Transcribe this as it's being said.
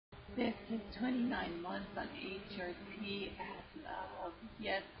This is 29 months on HRT as of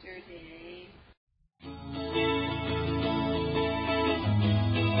yesterday.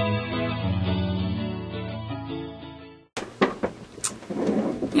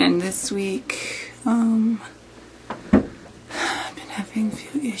 And this week, I've been having a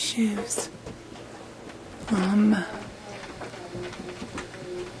few issues. I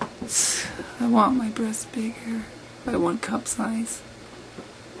want my breasts bigger by 1 cup size.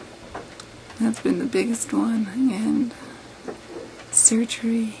 That's been the biggest one, and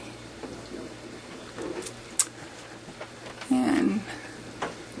surgery, and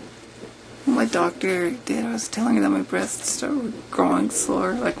my doctor did, I was telling her that my breasts started growing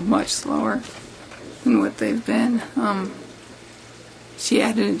slower, like much slower than what they've been. She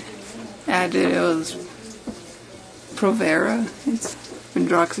added it was Provera, it's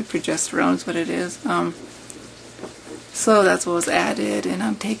androxyprogesterone is what it is. So that's what was added, and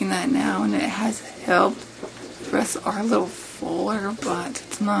I'm taking that now, and it has helped. The breasts are a little fuller, but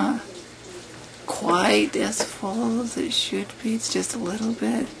it's not quite as full as it should be. It's just a little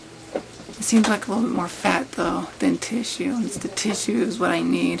bit. It seems like a little bit more fat, though, than tissue. And it's the tissue is what I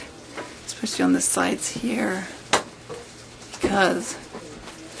need, especially on the sides here, because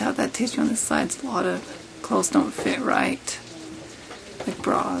without that tissue on the sides, a lot of clothes don't fit right, like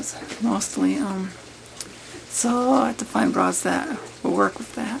bras, mostly. So I have to find bras that will work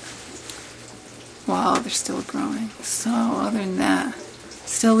with that while they're still growing. So other than that,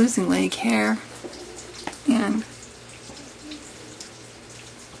 still losing leg hair. And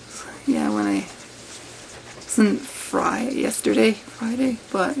yeah, when I wasn't Friday,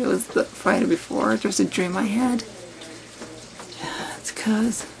 but it was the Friday before, there was a dream I had. It's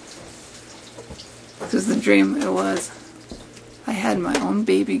because this was the dream. It was, I had my own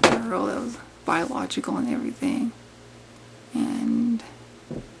baby girl that was biological and everything, and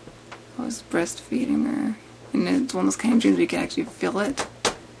I was breastfeeding her, and it's one of those kind of dreams where you can actually feel it.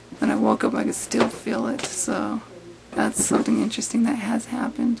 When I woke up, I could still feel it, so that's something interesting that has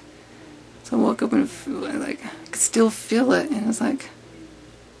happened. So I woke up and I could still feel it, and I was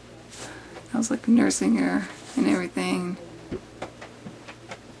like nursing her and everything.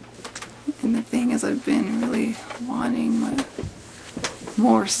 And the thing is, I've been really wanting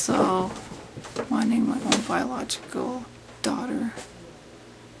wanting my own biological daughter.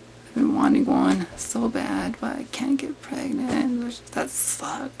 I've been wanting one so bad, but I can't get pregnant, which that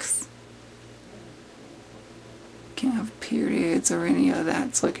sucks. Can't have periods or any of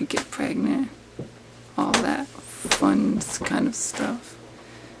that so I could get pregnant. All that fun kind of stuff.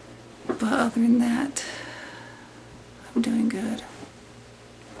 But other than that, I'm doing good.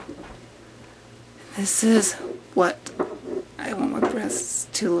 This is what I want my breasts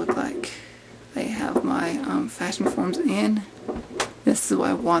to look like. They have my fashion forms in. This is what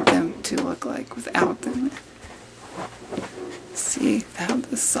I want them to look like without them. See how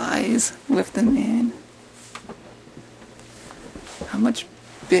the size with them in. How much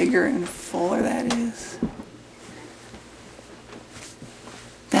bigger and fuller that is.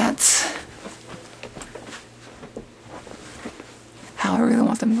 That's how I really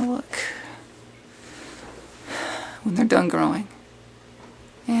want them to look when they're done growing.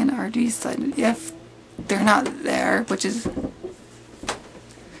 And I already decided if they're not there, which is,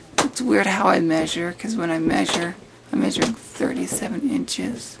 it's weird how I measure, because when I measure 37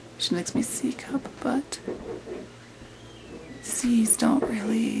 inches, which makes me C cup, but C's don't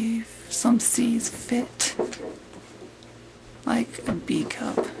really, some C's fit like a B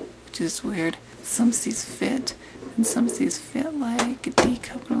cup, which is weird. Some C's fit, and some C's fit like a D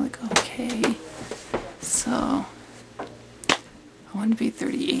cup, and I'm like, okay. So I want to be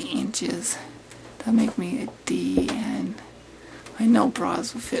 38 inches. That'll make me a D, and I know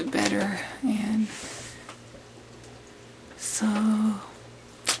bras will fit better, and so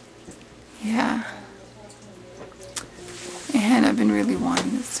yeah. And I've been really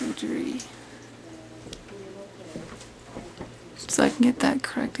wanting the surgery so I can get that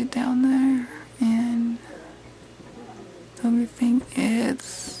corrected down there. And the other thing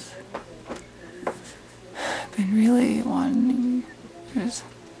is, I've been really wanting, there's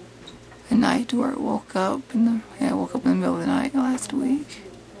a night where I woke up in the middle of the night last week,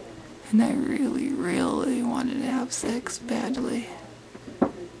 and I really, really wanted to have sex badly.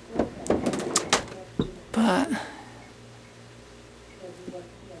 But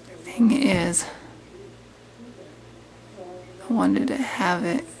the thing is, I wanted to have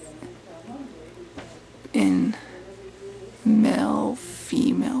it in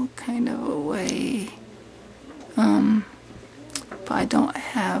male-female kind of a way. But I don't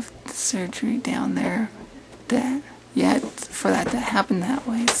have the surgery down there that yet for that to happen that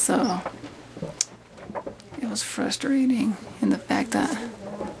way, so it was frustrating. And the fact that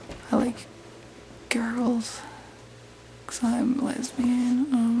I like girls, because I'm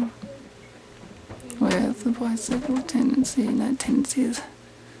lesbian, with the bisexual tendency, and that tendency is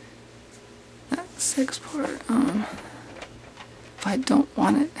that sex part. If I don't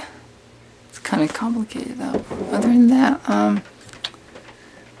want it, it's kind of complicated though. Other than that,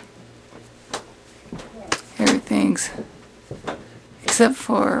 everything's, except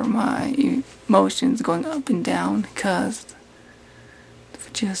for my emotions going up and down because the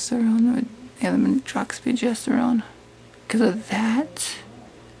progesterone, the medroxyprogesterone. Because of that,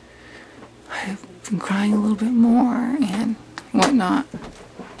 I've been crying a little bit more and whatnot.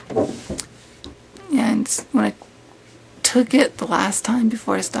 And when I took it the last time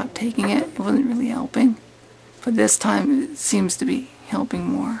before I stopped taking it, it wasn't really helping. But this time it seems to be helping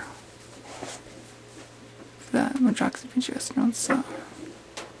more. That medroxyprogesterone, so.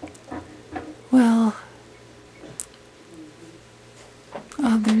 Well,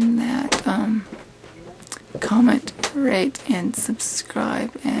 other than that, comment, rate, and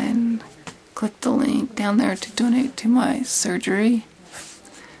subscribe, and click the link down there to donate to my surgery.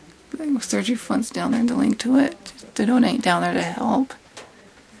 The surgery fund's down there, the link to it, to donate down there to help.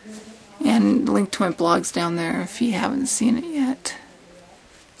 And the link to my blog's down there if you haven't seen it yet.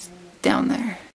 It's down there.